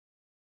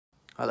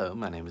Hello,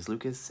 my name is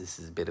Lucas, this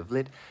is a Bit of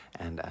Lit,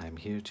 and I'm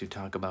here to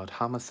talk about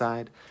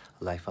Homicide,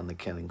 Life on the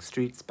Killing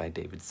Streets by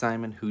David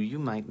Simon, who you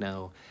might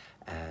know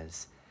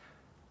as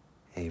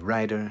a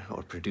writer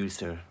or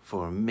producer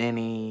for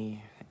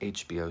many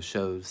HBO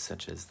shows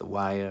such as The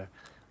Wire,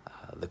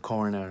 The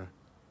Coroner,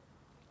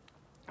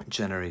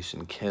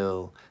 Generation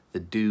Kill, The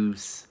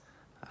Deuce,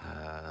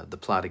 The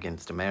Plot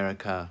Against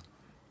America,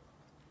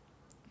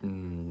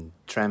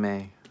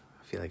 Treme.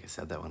 I feel like I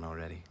said that one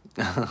already.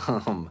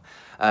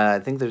 I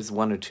think there's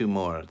one or two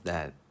more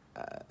that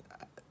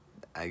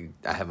I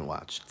haven't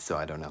watched, so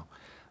I don't know.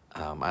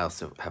 I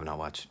also have not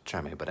watched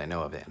Treme, but I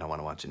know of it, and I want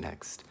to watch it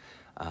next.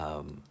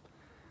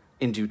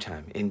 In due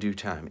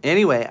time.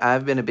 Anyway,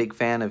 I've been a big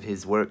fan of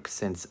his work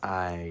since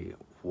I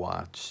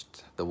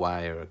watched The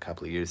Wire a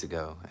couple of years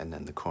ago, and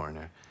then The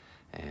Coroner,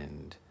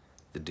 and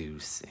The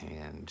Deuce,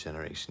 and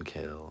Generation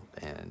Kill,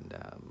 and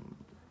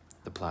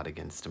The Plot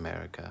Against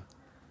America.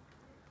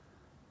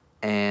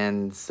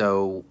 And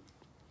so,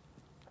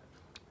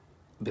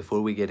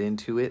 before we get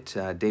into it,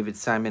 David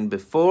Simon,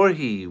 before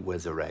he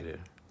was a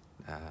writer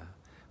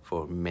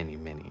for many,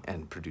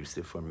 and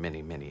producer for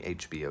many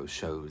HBO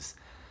shows,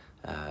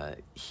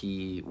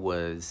 he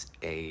was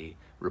a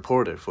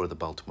reporter for the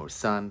Baltimore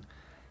Sun,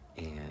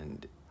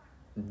 and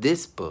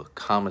this book,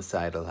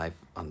 Homicide, A Life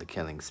on the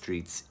Killing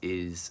Streets,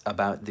 is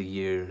about the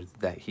year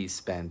that he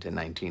spent in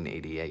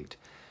 1988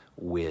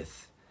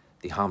 with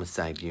the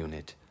Homicide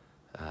Unit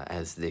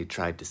as they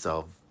tried to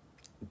solve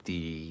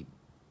the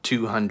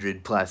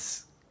 200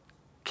 plus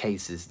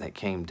cases that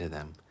came to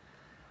them.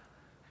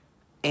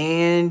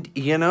 And,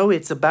 you know,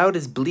 it's about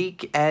as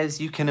bleak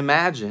as you can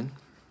imagine,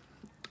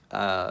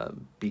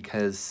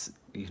 because,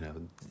 you know,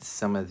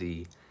 some of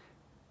the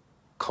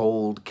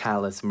cold,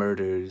 callous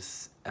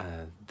murders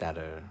that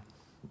are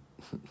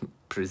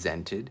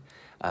presented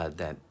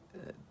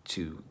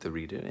to the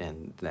reader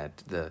and that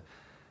the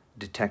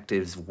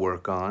detectives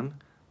work on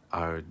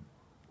are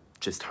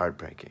just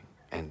heartbreaking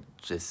and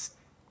just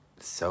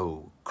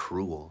so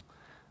cruel.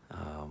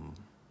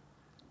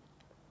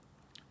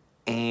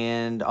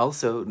 And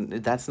also,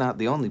 that's not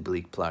the only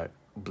bleak part.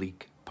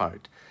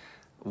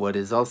 What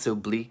is also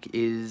bleak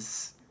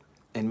is,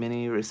 in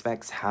many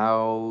respects,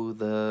 how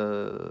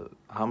the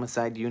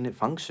Homicide Unit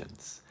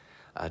functions,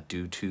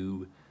 due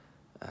to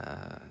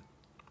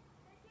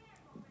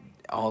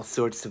all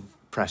sorts of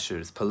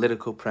pressures,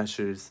 political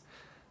pressures,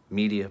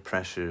 media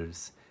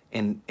pressures,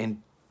 and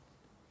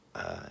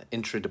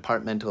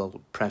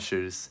intra-departmental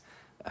pressures,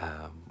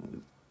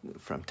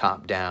 from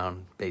top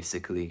down,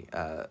 basically,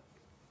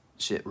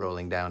 shit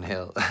rolling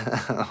downhill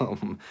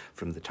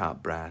from the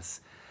top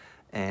brass.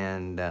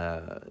 And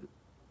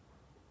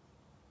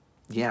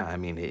yeah, I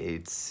mean,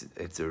 it's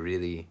a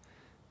really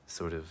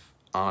sort of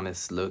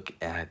honest look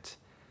at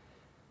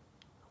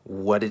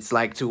what it's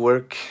like to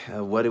work,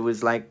 what it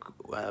was like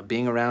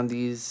being around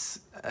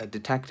these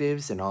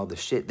detectives and all the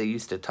shit they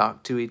used to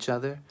talk to each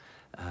other,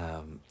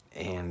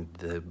 and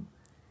the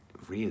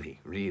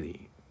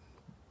really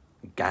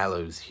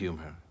gallows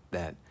humor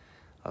that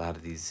a lot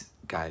of these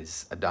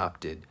guys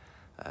adopted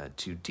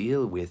to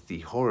deal with the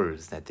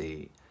horrors that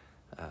they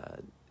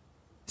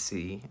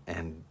see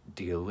and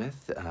deal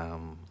with.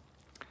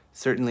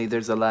 Certainly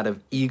there's a lot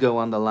of ego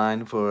on the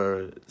line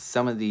for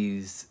some of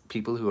these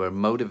people who are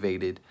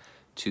motivated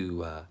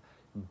to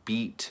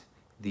beat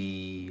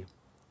the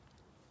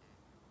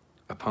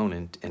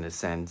opponent, in a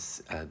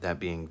sense, that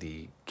being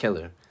the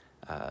killer,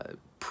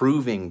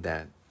 proving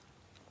that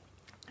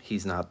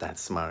he's not that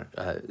smart.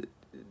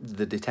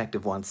 The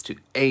detective wants to,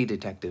 a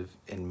detective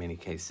in many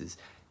cases,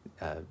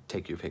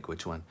 take your pick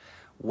which one,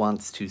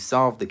 wants to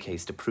solve the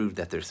case to prove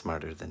that they're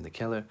smarter than the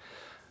killer.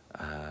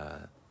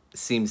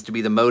 Seems to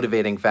be the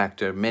motivating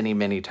factor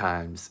many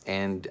times,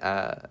 and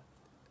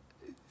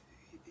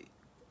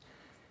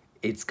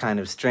it's kind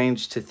of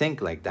strange to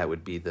think like that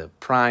would be the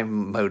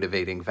prime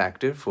motivating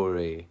factor for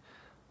a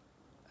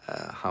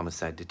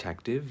homicide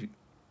detective,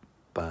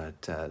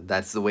 but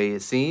that's the way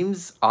it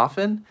seems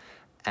often,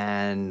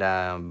 and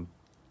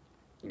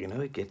you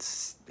know, it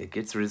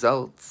gets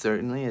results,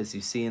 certainly, as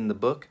you see in the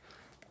book.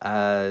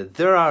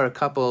 There are a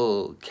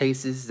couple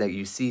cases that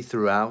you see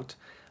throughout.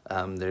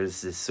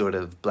 There's this sort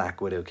of Black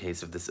Widow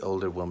case of this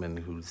older woman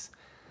who's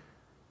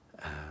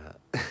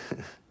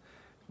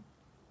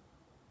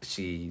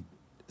she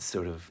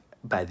sort of,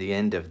 by the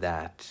end of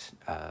that,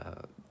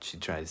 she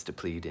tries to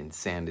plead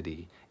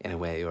insanity in a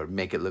way, or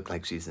make it look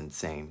like she's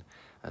insane,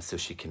 so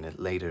she can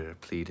later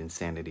plead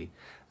insanity.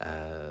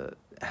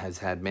 Has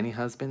had many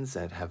husbands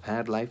that have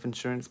had life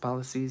insurance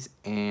policies,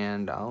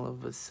 and all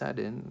of a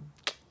sudden,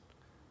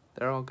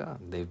 they're all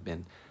gone. They've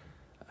been...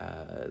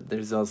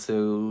 there's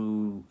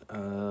also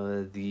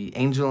the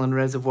Angel in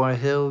Reservoir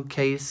Hill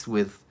case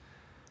with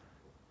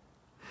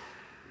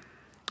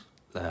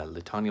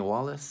LaTonya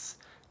Wallace,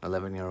 an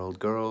 11-year-old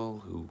girl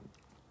who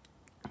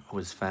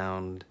was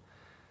found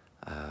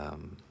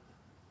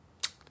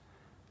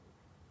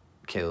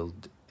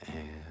killed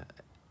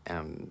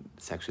and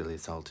sexually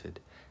assaulted,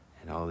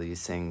 and all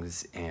these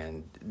things.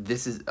 And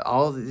this is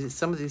all,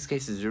 some of these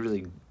cases are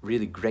really,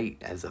 really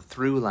great as a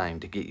through line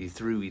to get you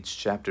through each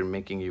chapter,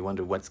 making you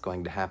wonder what's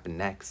going to happen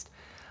next.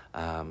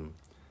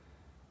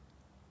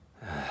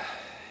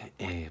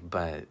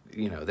 But,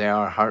 you know, they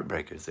are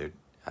heartbreakers. They're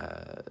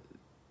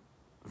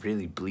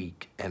really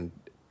bleak, and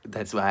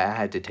that's why I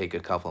had to take a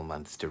couple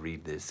months to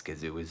read this,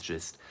 because it was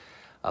just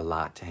a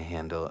lot to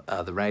handle.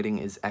 The writing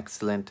is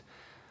excellent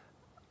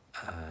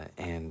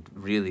and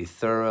really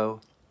thorough,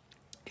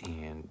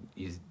 and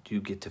you do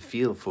get to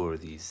feel for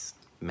these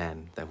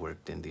men that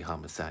worked in the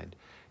homicide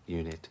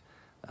unit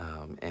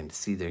and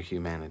see their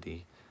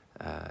humanity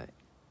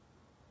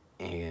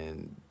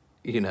and,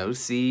 you know,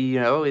 see, you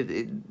know,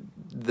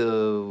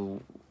 the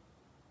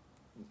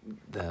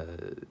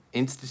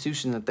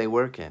institution that they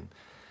work in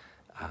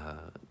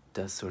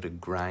does sort of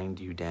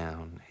grind you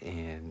down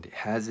and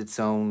has its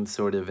own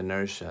sort of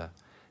inertia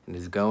and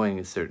is going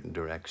a certain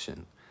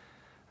direction.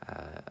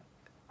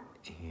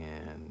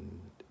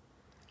 And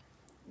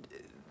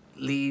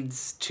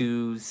leads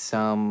to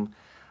some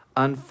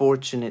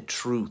unfortunate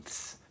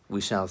truths, we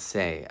shall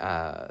say.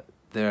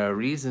 There are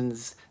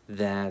reasons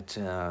that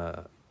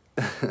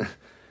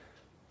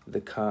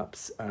the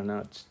cops are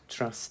not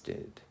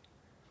trusted,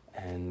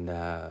 and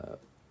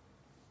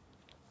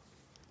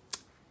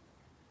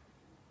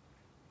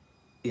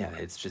yeah,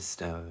 it's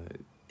just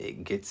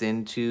it gets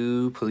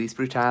into police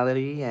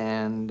brutality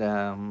and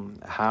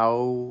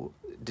how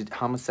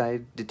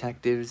homicide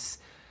detectives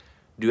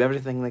do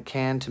everything they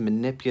can to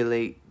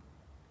manipulate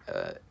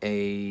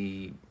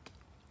a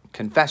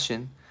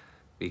confession,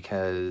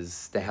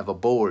 because they have a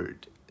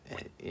board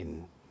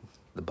in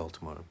the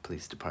Baltimore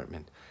Police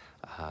Department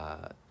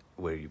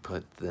where you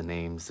put the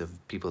names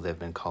of people that have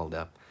been called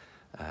up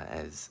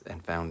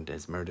and found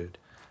as murdered,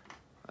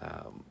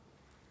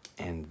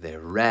 and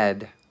they're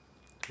red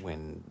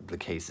when the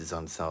case is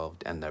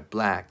unsolved, and they're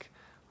black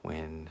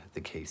when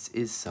the case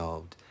is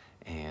solved.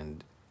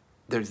 And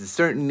there's a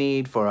certain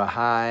need for a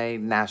high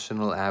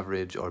national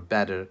average or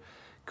better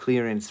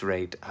clearance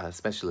rate,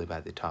 especially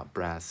by the top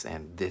brass,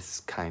 and this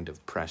kind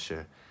of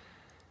pressure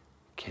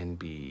can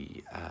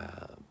be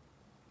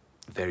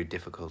very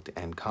difficult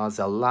and cause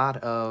a lot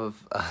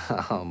of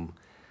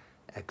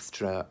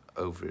extra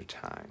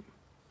overtime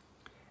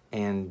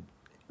and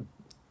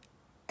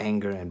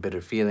anger and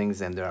bitter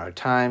feelings. And there are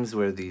times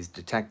where these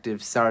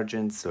detective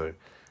sergeants or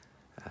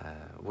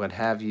what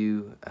have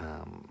you,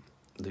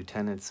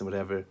 lieutenants or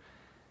whatever,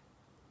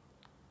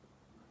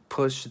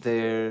 push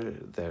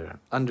their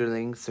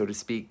underlings, so to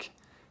speak,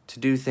 to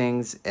do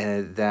things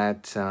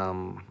that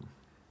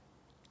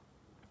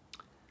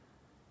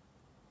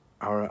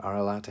are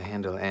a lot to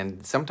handle,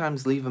 and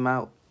sometimes leave them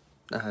out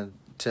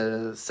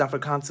to suffer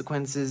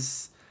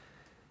consequences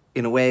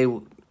in a way.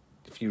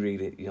 If you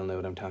read it, you'll know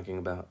what I'm talking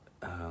about.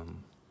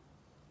 I'm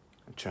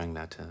trying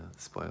not to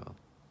spoil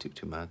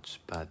too much,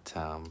 but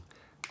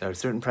there are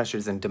certain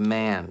pressures and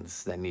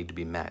demands that need to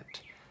be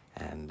met,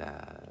 and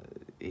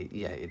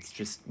yeah, it's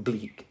just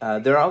bleak.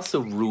 There are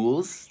also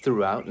rules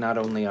throughout. Not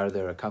only are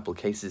there a couple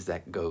cases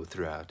that go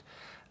throughout,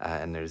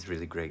 and there's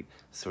really great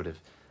sort of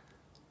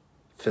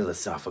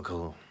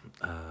philosophical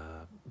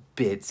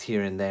bits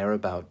here and there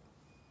about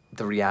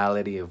the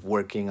reality of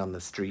working on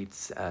the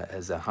streets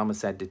as a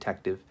homicide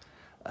detective.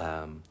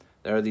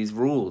 There are these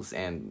rules,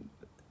 and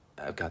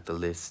I've got the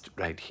list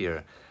right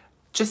here,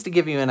 just to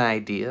give you an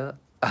idea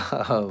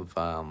of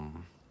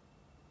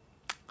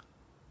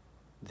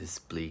this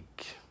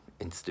bleak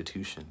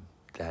institution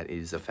that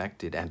is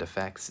affected and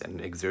affects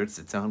and exerts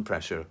its own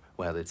pressure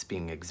while it's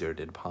being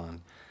exerted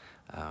upon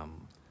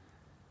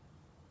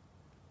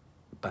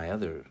by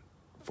other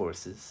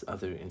forces,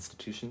 other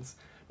institutions.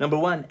 Number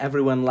one,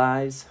 everyone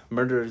lies.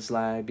 Murderers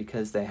lie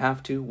because they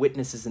have to.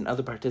 Witnesses and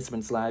other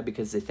participants lie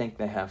because they think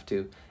they have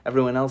to.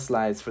 Everyone else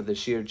lies for the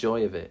sheer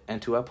joy of it,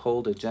 and to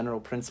uphold a general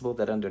principle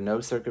that under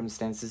no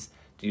circumstances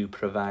do you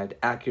provide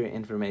accurate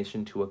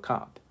information to a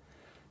cop.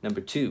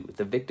 Number two,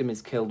 the victim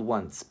is killed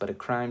once, but a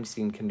crime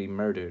scene can be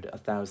murdered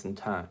 1,000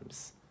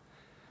 times.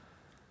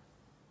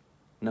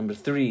 Number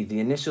three, the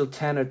initial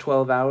 10 or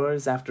 12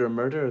 hours after a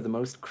murder are the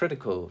most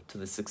critical to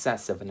the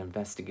success of an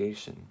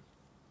investigation.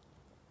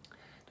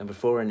 Number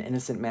four, an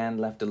innocent man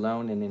left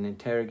alone in an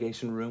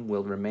interrogation room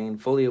will remain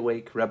fully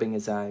awake, rubbing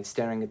his eyes,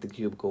 staring at the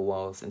cubicle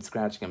walls, and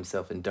scratching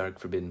himself in dark,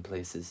 forbidden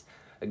places.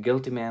 A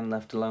guilty man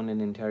left alone in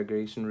an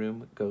interrogation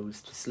room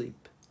goes to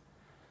sleep.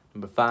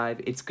 Number five,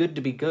 it's good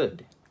to be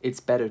good. It's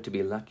better to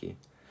be lucky.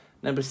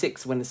 Number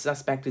six, when a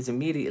suspect is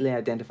immediately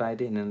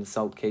identified in an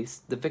assault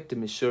case, the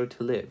victim is sure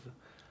to live.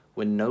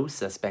 When no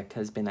suspect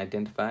has been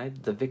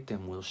identified, the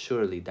victim will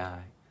surely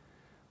die.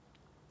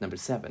 Number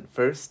seven,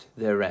 first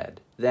they're red,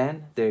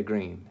 then they're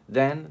green,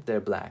 then they're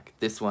black.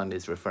 This one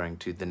is referring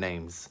to the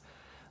names.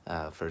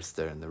 First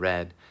they're in the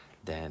red,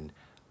 then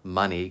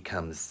money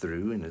comes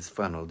through and is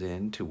funneled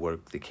in to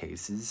work the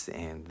cases,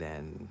 and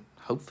then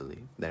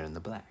hopefully they're in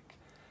the black,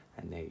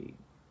 and they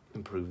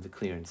improve the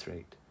clearance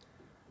rate.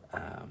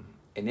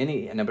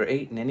 Number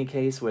 8, in any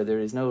case where there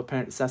is no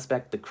apparent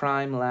suspect, the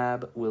crime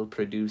lab will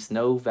produce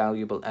no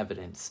valuable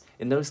evidence.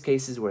 In those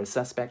cases where a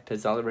suspect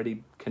has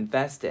already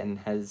confessed and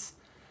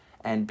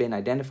been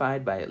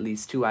identified by at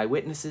least 2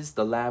 eyewitnesses,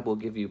 the lab will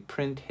give you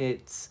print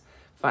hits,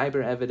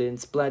 fiber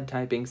evidence, blood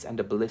typings, and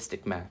a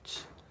ballistic match.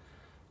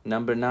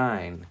 Number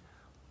 9,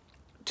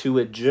 to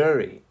a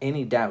jury,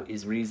 any doubt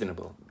is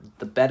reasonable.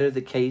 The better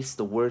the case,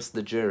 the worse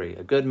the jury.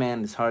 A good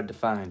man is hard to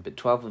find, but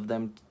 12 of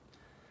them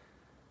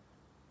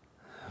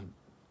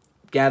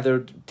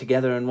gathered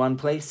together in one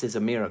place is a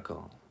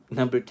miracle.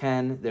 Number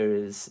 10, there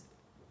is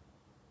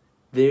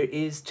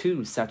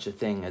too such a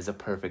thing as a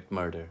perfect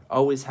murder.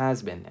 Always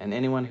has been, and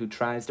anyone who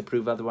tries to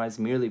prove otherwise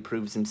merely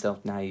proves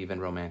himself naive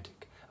and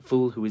romantic. A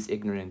fool who is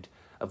ignorant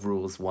of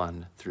rules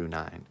 1 through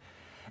 9.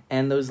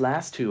 And those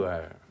last 2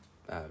 are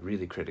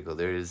really critical.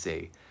 There is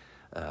a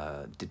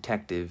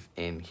detective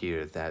in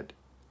here that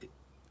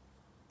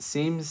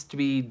seems to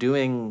be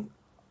doing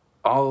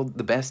all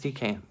the best he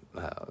can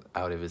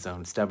out of his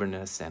own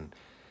stubbornness and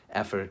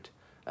effort.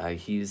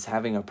 He's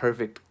having a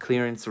perfect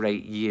clearance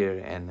rate year,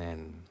 and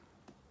then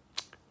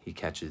he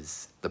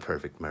catches the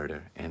perfect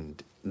murder,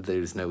 and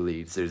there's no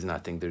leads, there's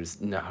nothing, there's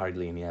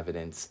hardly any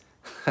evidence.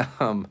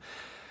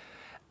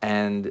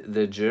 And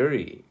the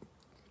jury,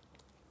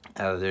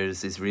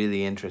 there's this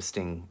really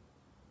interesting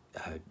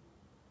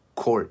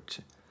court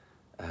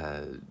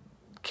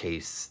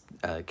case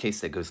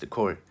that goes to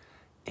court,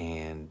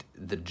 and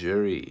the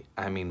jury,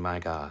 I mean, my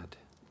God.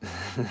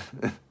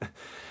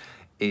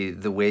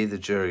 The way the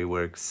jury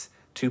works,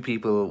 2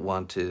 people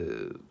want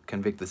to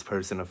convict this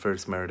person of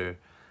first murder.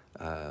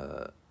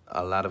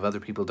 A lot of other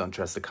people don't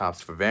trust the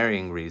cops for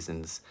varying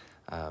reasons.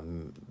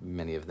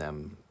 Many of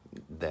them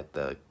that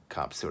the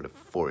cops sort of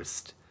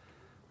forced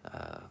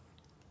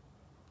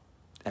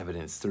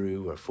evidence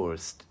through, or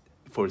forced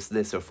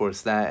this or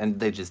forced that, and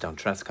they just don't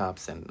trust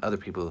cops, and other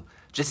people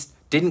just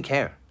didn't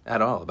care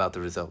at all about the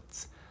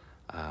results.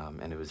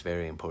 And it was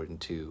very important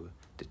to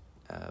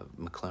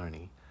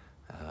McClarney,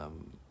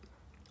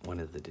 one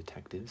of the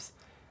detectives.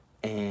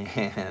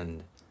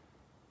 And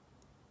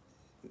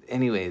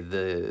anyway,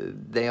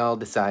 they all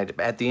decide,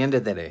 at the end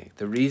of the day,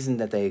 the reason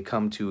that they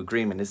come to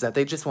agreement is that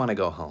they just want to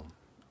go home.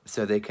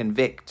 So they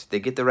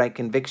get the right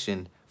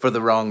conviction for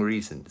the wrong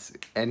reasons.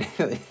 And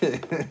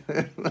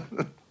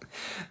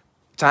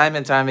time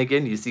and time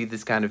again, you see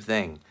this kind of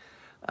thing.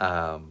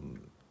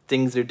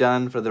 Things are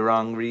done for the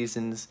wrong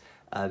reasons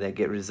that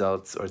get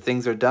results, or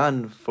things are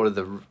done for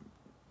the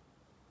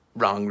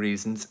wrong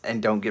reasons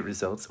and don't get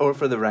results, or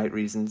for the right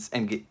reasons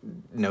and get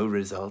no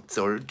results,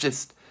 or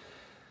just...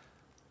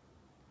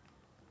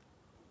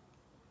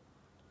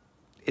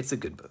 It's a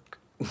good book.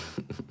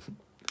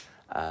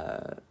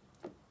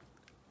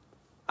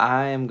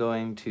 I am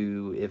going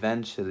to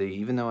eventually,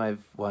 even though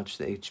I've watched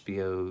the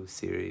HBO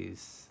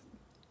series,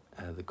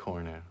 The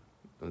Corner,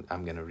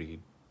 I'm going to read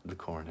The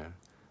Corner,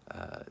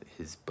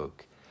 his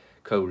book,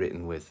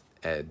 co-written with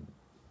Ed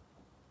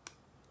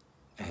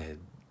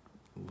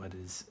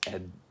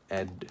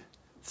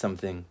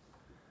something.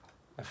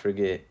 I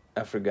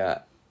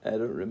forgot. I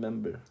don't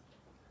remember.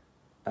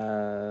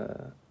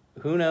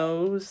 Who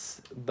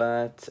knows,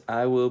 but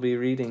I will be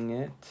reading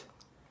it.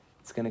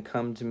 It's going to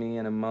come to me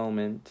in a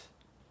moment.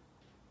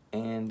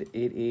 And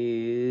it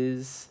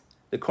is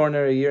The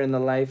Corner, A Year in the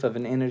Life of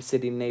an Inner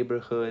City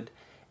Neighborhood.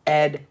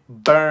 Ed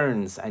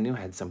Burns. I knew I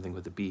had something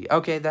with a B.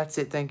 Okay, that's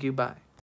it. Thank you. Bye.